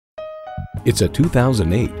It's a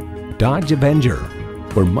 2008 Dodge Avenger.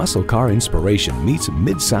 Where muscle car inspiration meets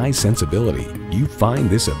mid-size sensibility, you find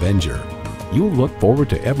this Avenger. You'll look forward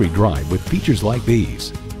to every drive with features like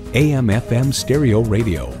these: AM/FM stereo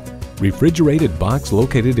radio, refrigerated box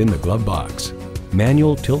located in the glove box,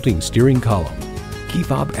 manual tilting steering column, key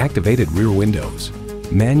fob activated rear windows,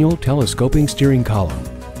 manual telescoping steering column,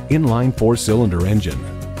 inline 4-cylinder engine,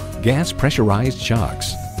 gas pressurized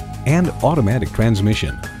shocks, and automatic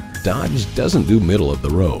transmission. Dodge doesn't do middle of the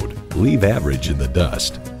road. Leave average in the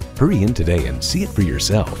dust. Hurry in today and see it for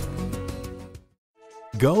yourself.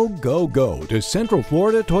 Go, go, go to Central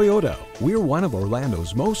Florida Toyota. We're one of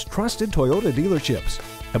Orlando's most trusted Toyota dealerships.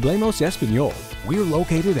 Hablemos Espanol. We're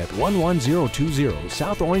located at 11020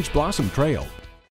 South Orange Blossom Trail